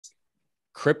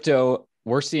crypto,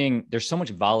 we're seeing there's so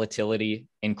much volatility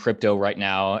in crypto right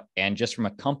now. And just from a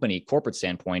corporate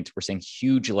standpoint, we're seeing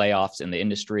huge layoffs in the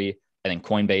industry. I think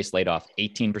Coinbase laid off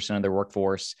 18% of their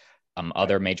workforce.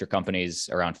 Other major companies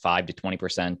around 5 to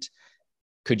 20%.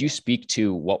 Could you speak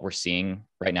to what we're seeing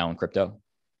right now in crypto?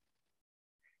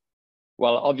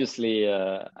 Well, obviously,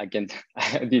 I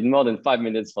need more than 5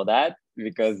 minutes for that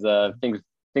because things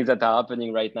that are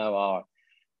happening right now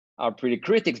are pretty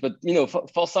critical. But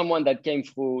for someone that came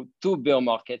through 2 bear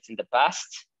markets in the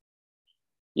past,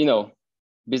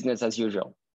 business as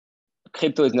usual.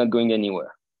 Crypto is not going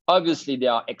anywhere. Obviously,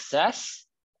 there are excess,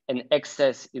 and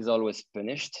excess is always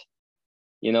punished.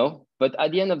 But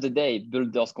at the end of the day,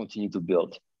 builders continue to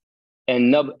build,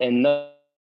 and nothing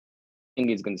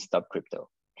is going to stop crypto.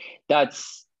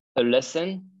 That's a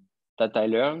lesson that I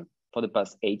learned for the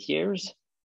past 8 years,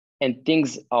 and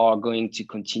things are going to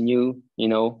continue,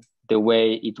 the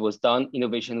way it was done.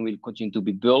 Innovation will continue to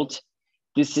be built.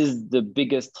 This is the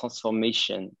biggest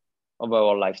transformation of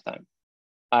our lifetime.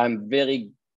 I'm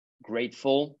very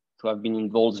grateful to have been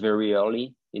involved very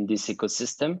early in this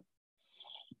ecosystem.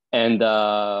 And,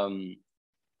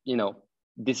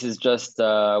 this is just,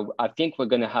 I think we're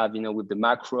going to have, with the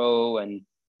macro and,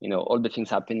 all the things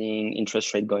happening,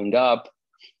 interest rate going up.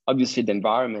 Obviously, the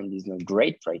environment is not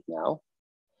great right now,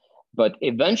 but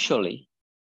eventually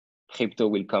crypto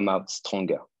will come out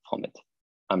stronger from it.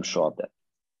 I'm sure of that.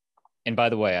 And by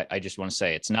the way, I just want to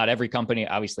say it's not every company.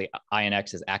 Obviously,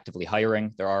 INX is actively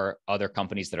hiring. There are other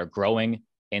companies that are growing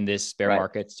in this bear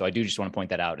market. So I do just want to point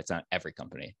that out. It's not every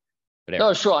company.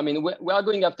 No, sure. I mean, we are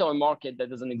going after a market that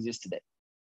doesn't exist today.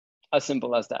 As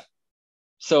simple as that.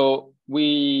 So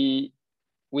we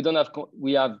have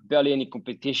barely any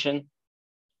competition.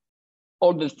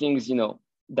 All the things,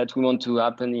 that we want to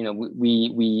happen,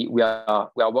 we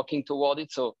are working toward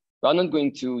it. So we are not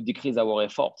going to decrease our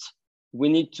efforts. We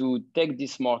need to take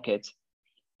this market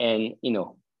and,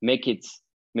 make it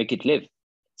live.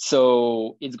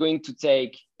 So it's going to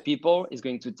take people, it's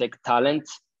going to take talent,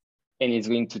 and it's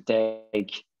going to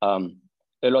take a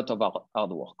lot of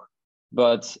hard work.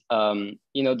 But,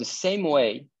 the same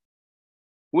way,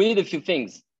 we need a few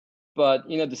things, but,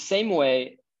 the same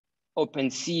way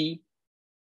OpenSea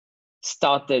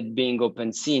started being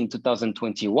OpenSea in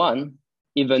 2021,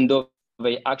 even though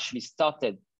they actually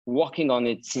started working on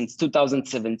it since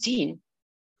 2017,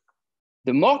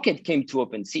 the market came to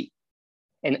OpenSea.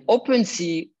 And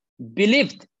OpenSea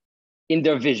believed in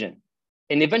their vision.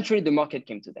 And eventually the market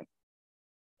came to them.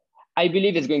 I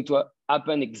believe it's going to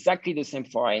happen exactly the same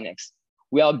for INX.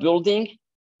 We are building,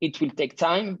 it will take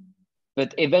time,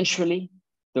 but eventually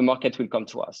the market will come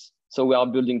to us. So we are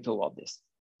building toward this.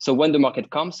 So when the market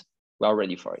comes, we are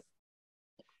ready for it.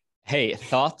 Hey,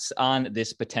 thoughts on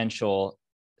this potential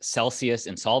Celsius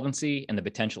insolvency and the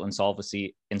potential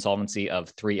insolvency of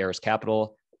Three Arrows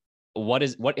Capital? What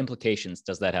implications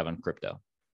does that have on crypto?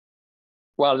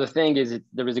 Well, the thing is,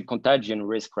 there is a contagion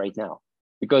risk right now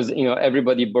because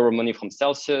everybody borrow money from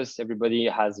Celsius. Everybody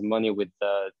has money with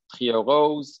Three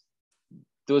Arrows.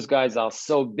 Those guys are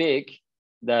so big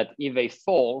that if they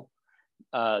fall,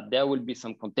 there will be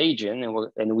some contagion,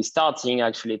 and we start seeing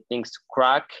actually things to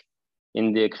crack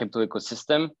in the crypto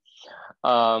ecosystem.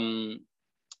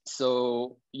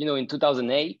 So, in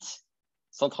 2008,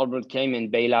 central bank came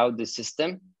and bailed out the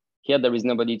system. Here, there is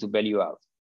nobody to bail you out,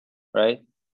 right?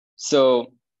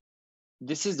 So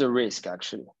this is the risk,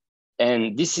 actually.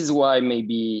 And this is why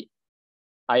maybe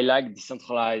I like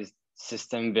decentralized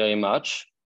system very much,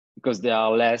 because they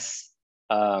are less,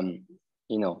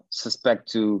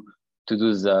 suspect to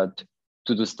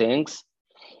those things.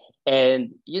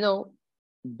 And,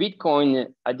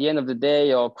 Bitcoin, at the end of the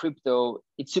day, or crypto,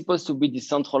 it's supposed to be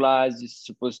decentralized. It's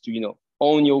supposed to,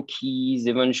 own your keys.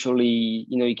 Eventually,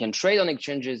 you can trade on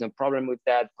exchanges, no problem with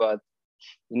that. But,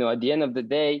 at the end of the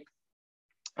day,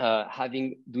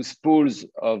 having those pools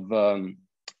of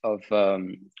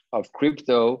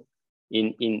crypto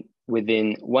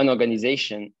within one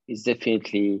organization is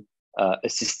definitely a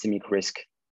systemic risk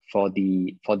for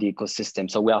the ecosystem.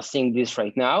 So we are seeing this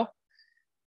right now.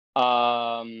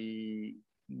 I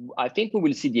think we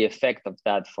will see the effect of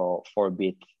that for a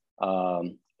bit.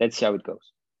 Let's see how it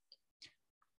goes.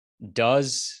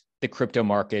 Does the crypto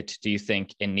market, do you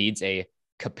think it needs a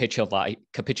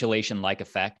capitulation-like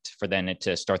effect for then it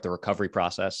to start the recovery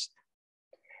process?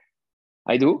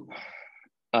 I do.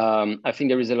 I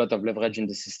think there is a lot of leverage in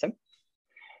the system.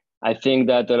 I think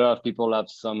that a lot of people have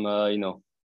some,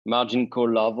 margin call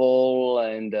level,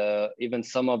 and even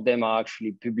some of them are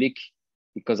actually public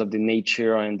because of the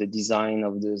nature and the design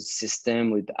of the system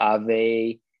with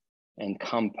Aave and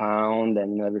Compound,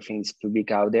 and everything is public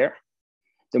out there.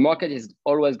 the market is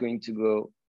always going to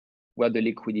go where the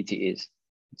liquidity is.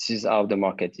 This is how the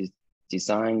market is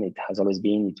designed. It has always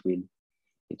been.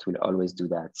 It will always do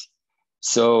that.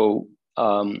 So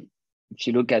if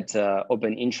you look at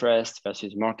open interest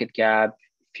versus market cap,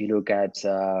 if you look at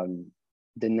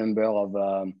the number of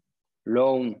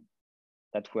loans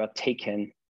that were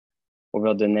taken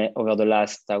over the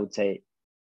last, I would say,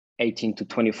 18 to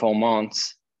 24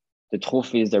 months, the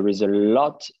truth is there is a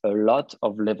lot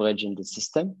of leverage in the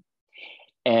system,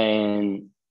 and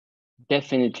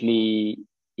definitely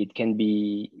we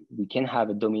can have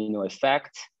a domino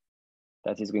effect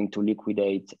that is going to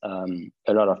liquidate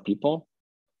a lot of people,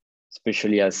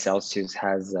 especially as Celsius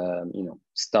has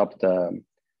stopped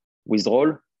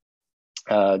withdrawal.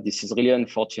 This is really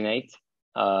unfortunate.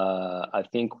 I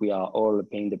think we are all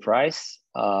paying the price,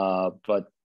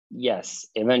 but yes,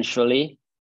 eventually,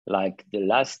 like the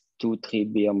last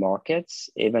 2-3 bear markets,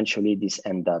 eventually this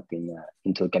end up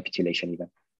into a capitulation event.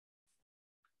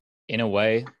 In a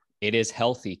way, it is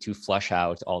healthy to flush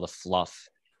out all the fluff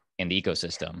in the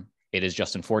ecosystem. It is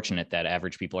just unfortunate that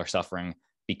average people are suffering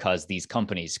because these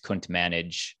companies couldn't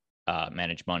manage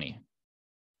money.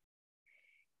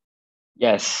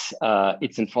 Yes,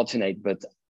 it's unfortunate, but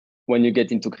when you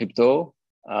get into crypto,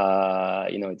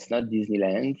 it's not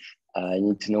Disneyland. You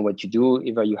need to know what you do.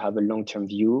 Either you have a long-term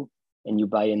view and you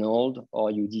buy and hold, or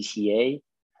you DCA,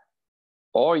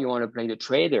 or you want to play the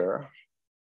trader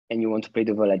and you want to play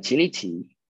the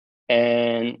volatility.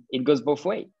 And it goes both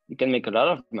ways. You can make a lot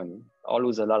of money or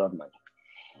lose a lot of money.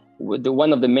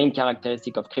 One of the main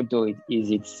characteristics of crypto is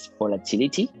its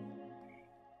volatility.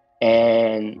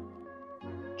 And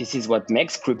this is what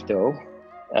makes crypto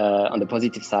on the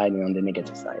positive side and on the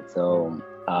negative side. So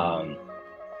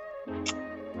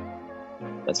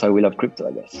that's why we love crypto,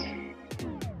 I guess.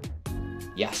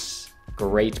 Yes,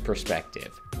 great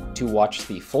perspective. To watch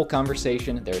the full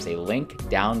conversation, there's a link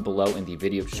down below in the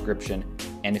video description.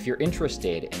 And if you're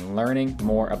interested in learning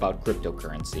more about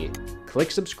cryptocurrency, click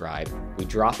subscribe. We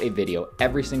drop a video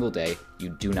every single day.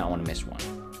 You do not want to miss one.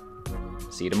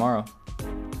 See you tomorrow.